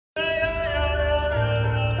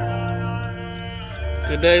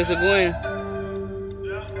Good day, it's a Gwen.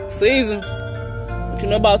 Seasons. What you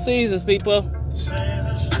know about seasons, people?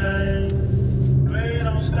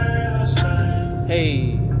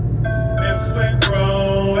 Hey. If we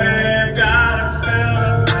grow, we gotta feel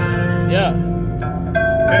the pain. Yeah.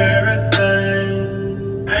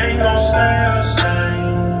 Everything ain't gonna stay the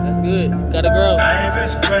same. That's good. Gotta grow. Life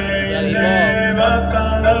is crazy, but the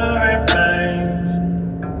love remains.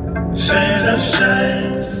 Seasons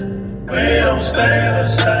change, we don't stay the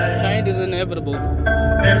same. Change is inevitable.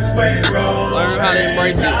 If we grow, learn how to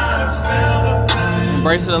embrace it.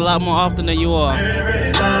 Embrace it a lot more often than you are.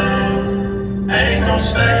 Everything ain't gonna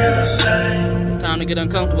stay the same. It's time to get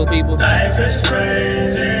uncomfortable, people. Life is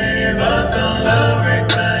crazy, but the love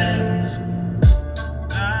remains.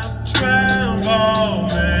 I've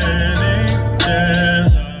traveled many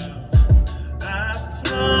deserts. I've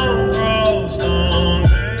flown across stormy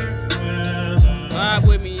weather. Vibe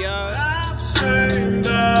with me, y'all. I've seen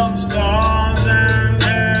the stars in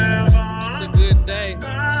heaven. It's a good day.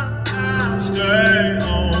 I'll stay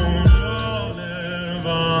on the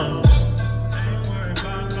living. Ain't worried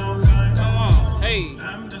about no fight. Come on, hey.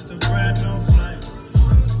 I'm just a brand new flame.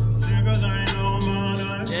 Niggas ain't know my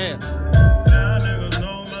name. Yeah. Now niggas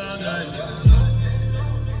know my name.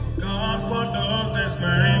 God, what does this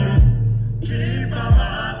mean? Keep my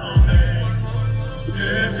mind on me.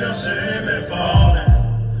 If you see me falling,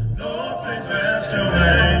 Lord, please rescue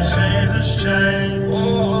me. Seasons change. We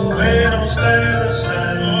don't stay the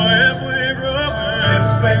same. If we grow,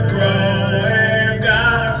 we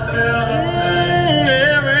gotta feel the pain.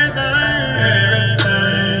 Everything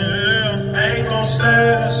ain't gonna stay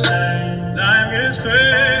the same.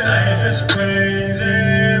 Life is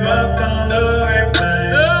crazy, but the love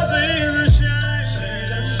remains.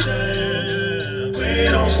 Seasons change, we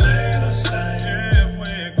don't stay the same. If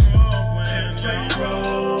we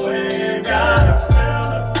grow, we gotta feel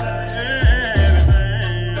the pain.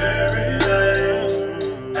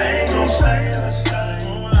 Everything ain't gonna stay the same.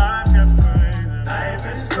 Life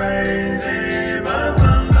is crazy, but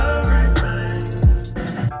the love remains.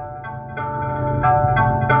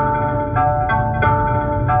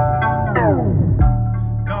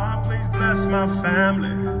 God, please bless my family.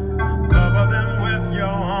 Cover them with your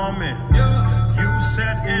army. You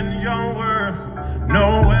said in your word,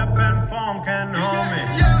 no weapon formed can harm me.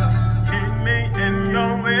 Keep me in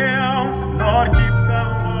your will. Lord, keep the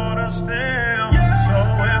water still. So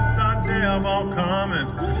if the devil coming,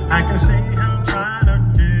 I can see him trying to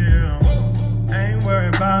kill. Ain't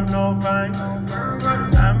worried about no fight.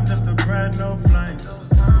 I'm just a brand new flame.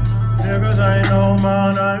 Niggas ain't know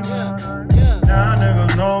my name. Yeah. Now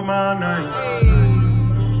niggas know my name.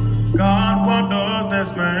 God, what does this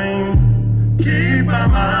mean? Keep my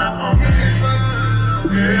mind on me.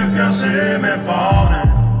 If you see me falling,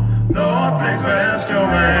 Lord, please rescue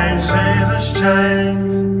me. Seasons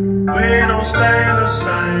change, we don't stay the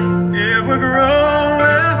same. If we grow,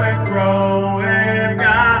 we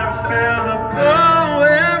gotta feel the blow.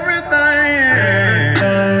 Everything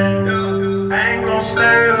ain't gonna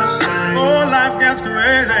stay the same. Oh, life gets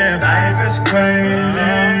crazy. Life is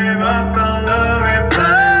crazy, but the love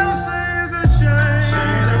remains.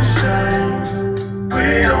 Seasons change, we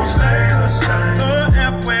don't stay the same. Oh,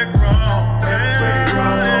 if we grow, we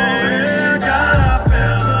gotta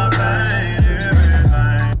feel the pain.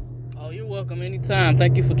 Everything. Oh, you're welcome anytime.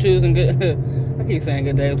 Thank you for choosing good. I keep saying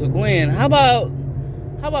good day with Gwen. How about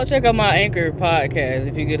check out my Anchor podcast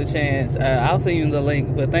if you get a chance. I'll send you the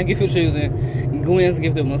link. But thank you for choosing Gwen's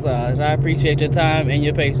Gifted Massage. I appreciate your time and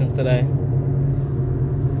your patience today.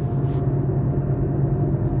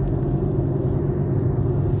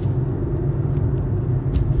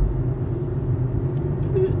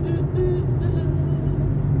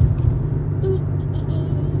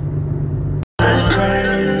 It's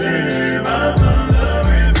crazy, but the love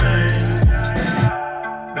remains.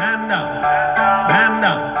 Band up, band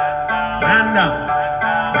up, band up,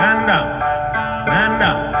 band up, band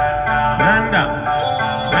up, band up,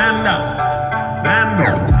 band up, band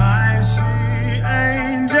up. I see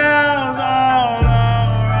angels all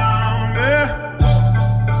around me.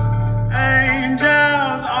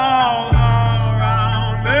 Angels all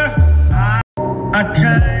around me. I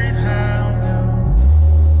can't help you.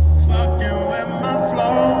 Fucking with my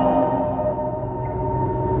flow.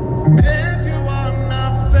 If you are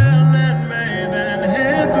not feeling me, then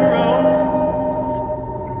hit the road.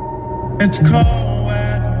 It's cold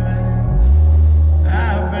with me.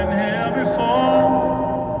 I've been here before.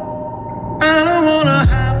 I don't wanna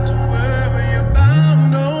have to worry about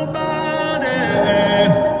nobody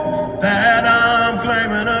that I'm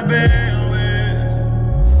claiming to be with.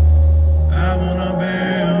 I wanna be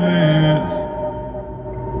with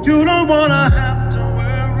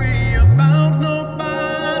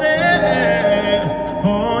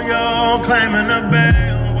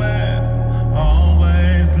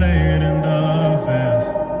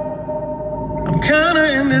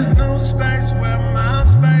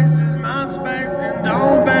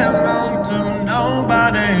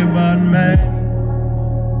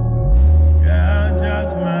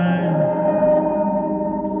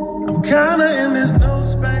Kinda in this new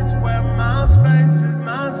space where my space is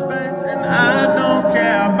my space, and I don't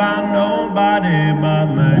care about nobody but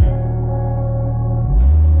me.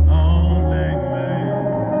 Only me.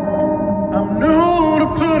 I'm new to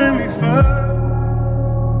putting me first.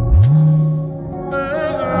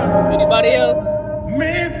 Anybody else?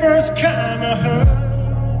 Me first kinda hurt.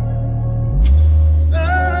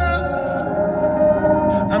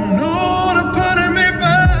 I'm new to putting me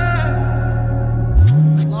first.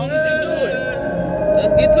 As long as you do it,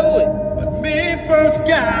 just get to it. But me first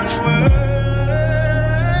gotta work.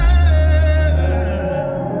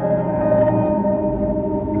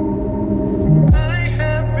 I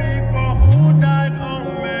have people who died on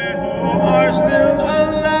me who are still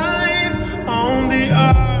alive on the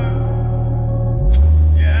earth.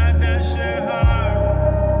 Yeah, that shit hurt.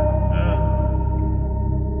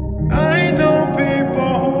 I know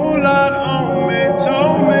people who lied on me,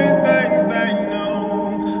 told me things they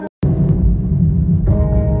knew.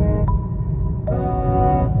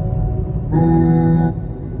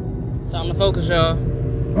 Time to focus, y'all.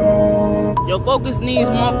 Your focus needs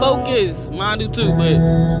more focus. Mine do too, but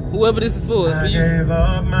whoever this is for, it's for I you. gave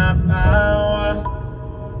up my power.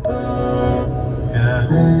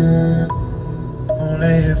 Yeah.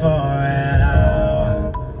 Only for an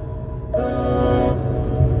hour.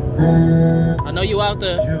 I know you out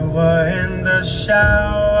there. You were in the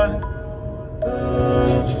shower.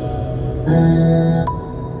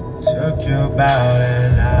 Took you about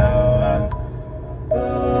an hour.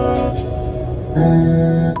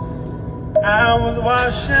 I was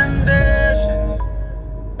washing dishes,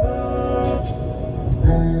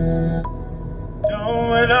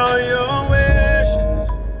 doing all your wishes.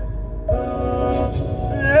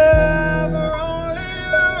 Never only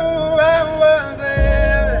you I was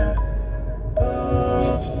living.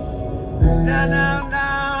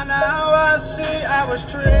 Now I see I was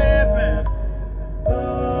tripping.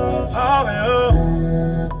 Oh, you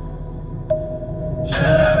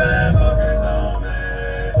should have been focused on me.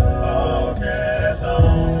 Focus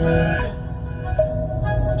on me.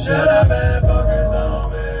 Should have been focused on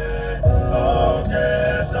me.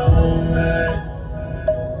 Focus on me.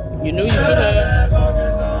 You knew you should have,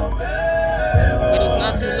 Focus on me. but it's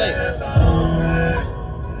not too late. Focus on me.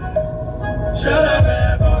 Should have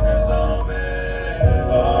been focused on me.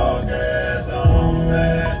 Focus on me.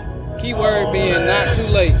 Keyword being not too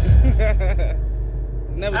late.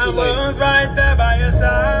 It's never too I late. was right there by your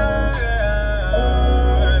side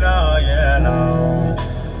all year long.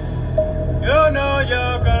 You know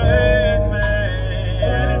you're gonna hit me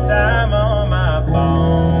anytime on my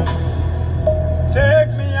phone.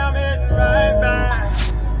 Text me, I'm hitting right back.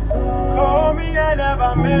 Call me, I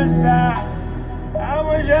never miss that. I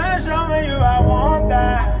was just showing you I want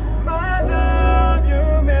that. My love,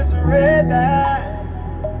 you misread that.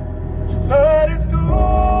 But it's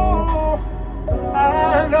cool,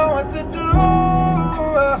 I know what to do.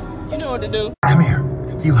 You know what to do. Come here.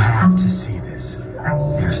 You have to see this.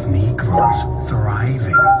 There's Negroes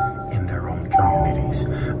thriving in their own communities.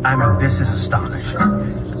 I mean, this is astonishing.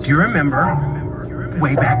 Do you remember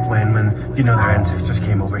way back when, their ancestors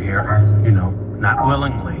came over here, not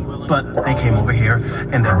willingly, but they came over here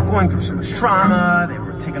and they were going through so much trauma. They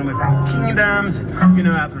were taken away from kingdoms and,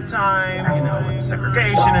 after time, with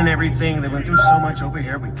segregation and everything, they went through so much over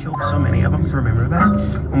here. We killed so many of them. Remember that?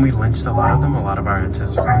 When we lynched a lot of them, a lot of our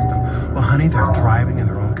ancestors lynched them. Well, honey, they're thriving in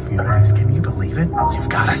their own communities. Can you believe it? You've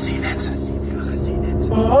got to see this. You've got to see this.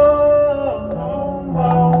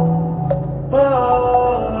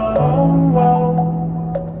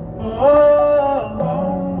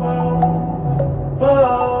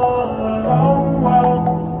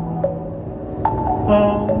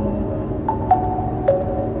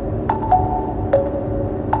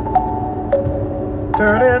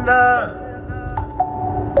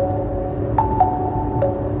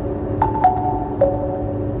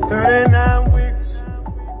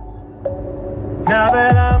 Now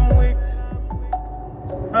that I'm weak,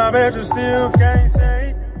 I bet you still can't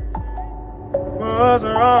say what's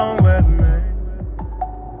wrong with me.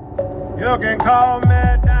 You can call me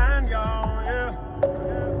Daniel, yeah,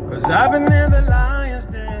 'cause I've been in the lion's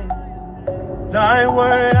den. There ain't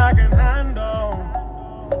word I can handle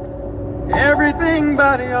everything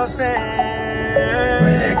but your sin.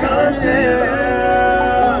 When it comes to you,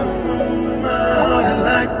 my heart is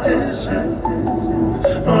like tissue,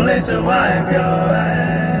 only to wipe your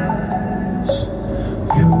ass.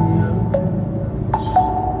 You use.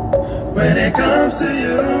 When it comes to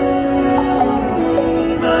you,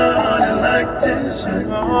 my heart is like tissue,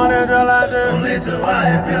 only to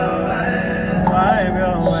wipe your ass. Wipe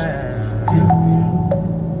your ass. You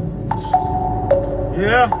use.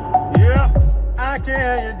 Yeah,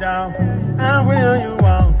 carry you down and will you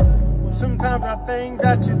on. Sometimes I think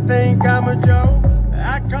that you think I'm a joke.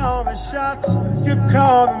 I call the shots, you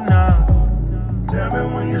call them now. Tell me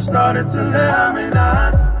when you started to let me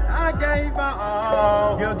down. I gave my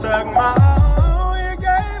all, you took my all. You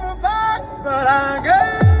gave a back, but I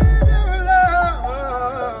gave you love.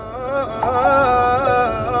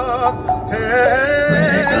 Hey.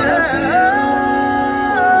 When it comes to you,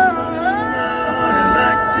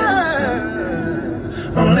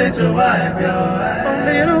 only to wipe your ass.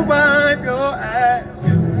 Only to wipe your ass.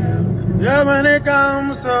 Yeah, when it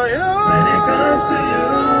comes to you. When it comes to you,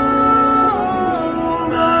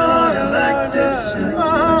 my heart electrician.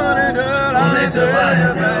 Only to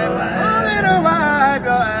wipe your ass. Only to wipe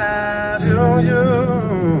your ass. You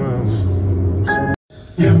ass.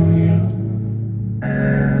 You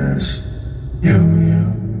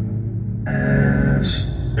ass.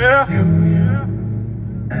 Yeah.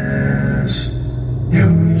 Ass.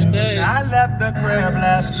 I left the crib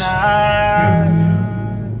last night.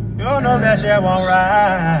 You know that shit won't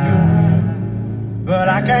ride, but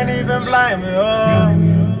I can't even blame you.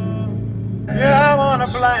 Yeah, I wanna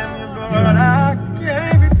blame you, but I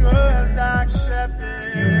can't because I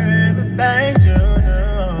accepted everything you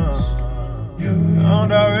do. On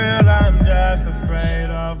the real, I'm just afraid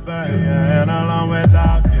of being alone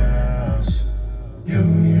without you.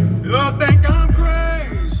 You think I'm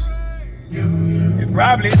crazy? You're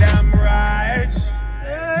probably damn right.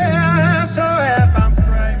 Yeah, so if I'm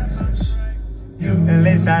crazy, at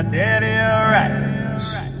least I did it right.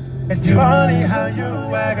 It's funny how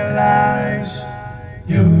you act like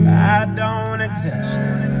I don't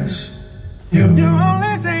exist. You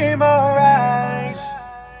only seem alright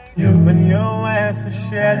when you ask for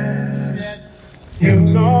shit.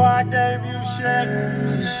 So I gave you shit.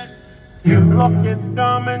 Looking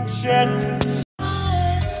dumb and shit.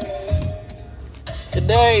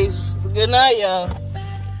 Today's good night, y'all.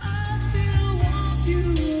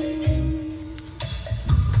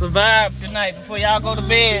 Survive good night before y'all go to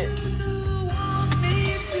bed.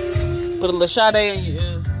 Put a little Sade in your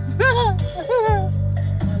ear.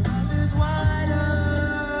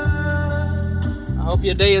 I hope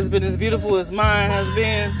your day has been as beautiful as mine has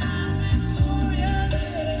been.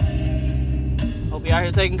 Hope you out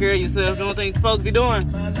here taking care of yourself, doing things you're supposed to be doing.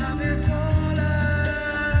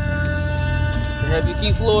 Help you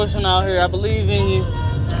keep flourishing out here. I believe in you.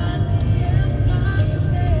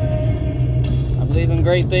 I believe in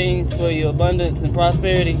great things for your abundance and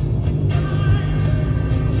prosperity.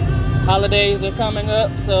 Holidays are coming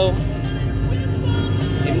up, so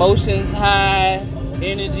emotions high,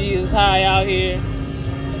 energy is high out here.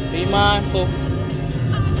 Be mindful.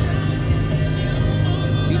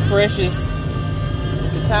 Be precious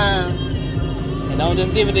with your time. And don't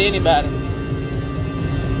just give it to anybody.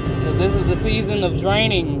 Because this is the season of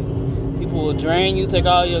draining. People will drain you, take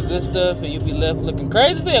all your good stuff, and you'll be left looking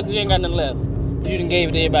crazy as hell because you ain't got nothing left. Because you done gave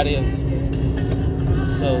it to everybody else.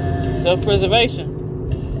 So, self-preservation.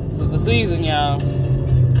 This is the season, y'all.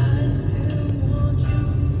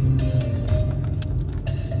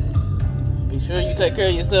 Be sure you take care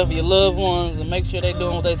of yourself and your loved ones and make sure they're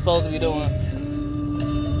doing what they're supposed to be doing.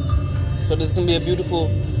 So this can be a beautiful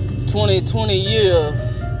 2020 year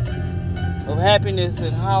of happiness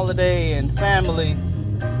and holiday and family.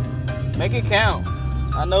 Make it count.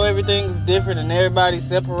 I know everything's different and everybody's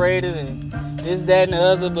separated and this, that, and the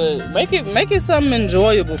other, but make it something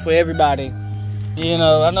enjoyable for everybody. You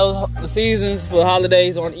know, I know the seasons for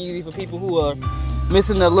holidays aren't easy for people who are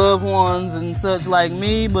missing their loved ones and such like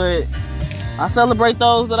me, but I celebrate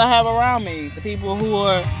those that I have around me, the people who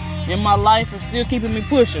are in my life and still keeping me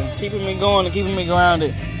pushing, keeping me going and keeping me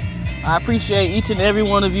grounded. I appreciate each and every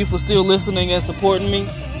one of you for still listening and supporting me.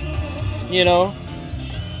 You know,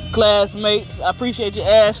 classmates, I appreciate you,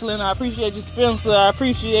 Ashlyn. I appreciate you, Spencer. I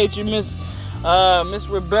appreciate you, Miss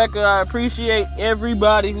Rebecca. I appreciate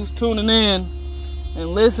everybody who's tuning in and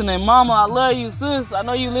listening. Mama, I love you, sis. I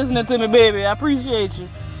know you listening to me, baby. I appreciate you.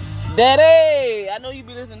 Daddy, I know you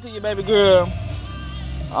be listening to your baby girl.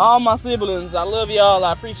 All my siblings, I love y'all.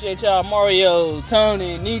 I appreciate y'all. Mario,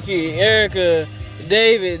 Tony, Nikki, Erica,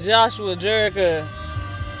 David, Joshua, Jerica.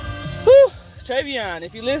 Whew. Travion,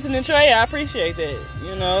 if you listening, Trey, I appreciate that.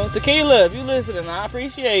 You know, Tequila, if you listening, I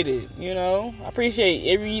appreciate it. You know, I appreciate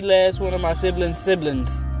every last one of my siblings.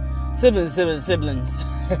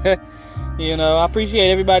 You know, I appreciate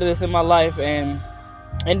everybody that's in my life and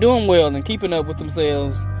doing well and keeping up with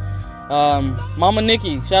themselves. Mama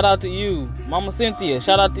Nikki, shout out to you. Mama Cynthia,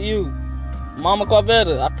 shout out to you. Mama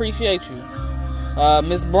Corvetta, I appreciate you.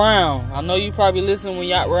 Miss Brown, I know you probably listen when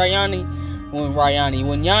Yanni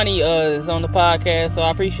is on the podcast, so I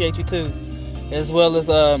appreciate you too. as well as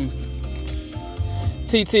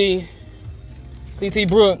TT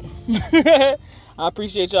Brooke. I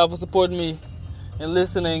appreciate y'all for supporting me and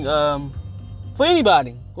listening. For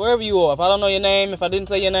anybody, wherever you are. If I don't know your name, if I didn't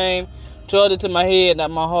say your name, charge it to my head, not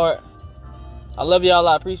my heart. I love y'all.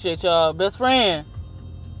 I appreciate y'all. Best friend,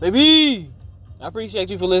 baby. I appreciate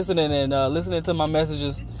you for listening and listening to my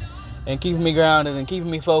messages and keeping me grounded and keeping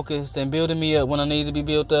me focused and building me up when I need to be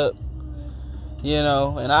built up. You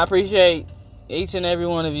know, and I appreciate each and every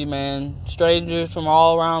one of you, man. Strangers from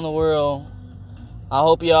all around the world. I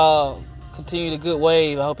hope y'all continue the good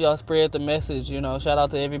wave. I hope y'all spread the message. You know, shout out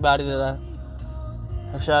to everybody that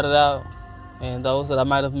I shouted out, and those that I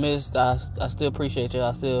might have missed. I still appreciate y'all.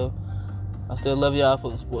 I still love y'all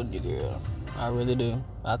for supporting your girl. I really do.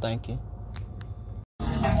 I thank you.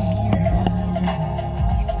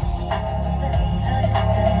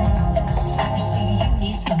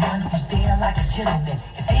 Like a gentleman.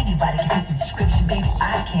 If anybody can fit the description, baby,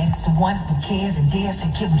 I can. Someone who cares and dares to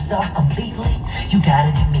give himself completely. You got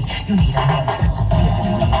it in me. You need a man with sense of fear.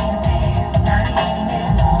 You need a man, not any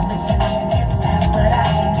man. Long as you need to give, that's what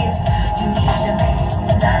I can give. You need a man,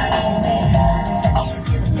 not any man. Long as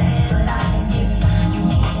you give, that's what I can give. You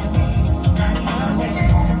need a man, not any man.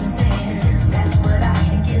 That's what I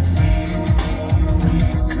can give.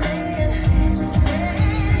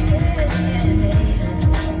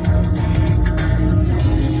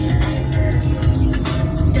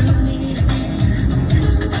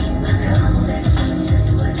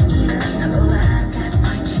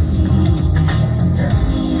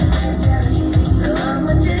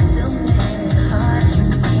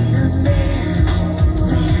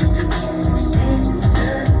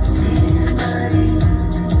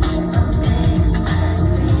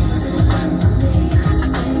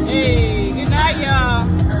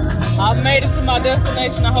 I've made it to my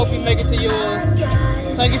destination. I hope you make it to yours.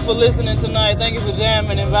 Thank you for listening tonight. Thank you for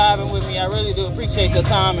jamming and vibing with me. I really do appreciate your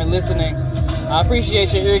time and listening. I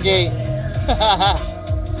appreciate your ear gate.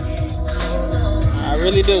 I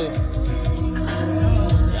really do.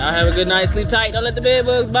 Y'all have a good night. Sleep tight. Don't let the bed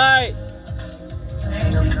bugs bite.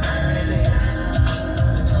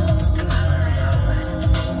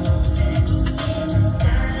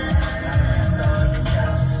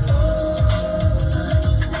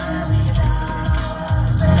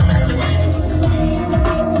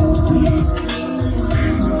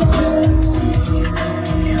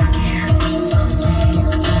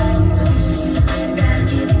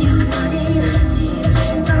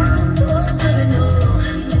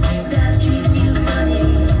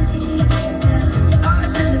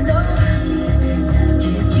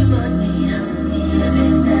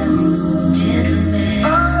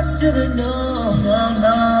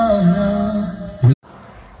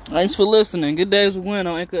 Thanks for listening. Good days with Gwen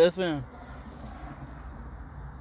on Anchor FM.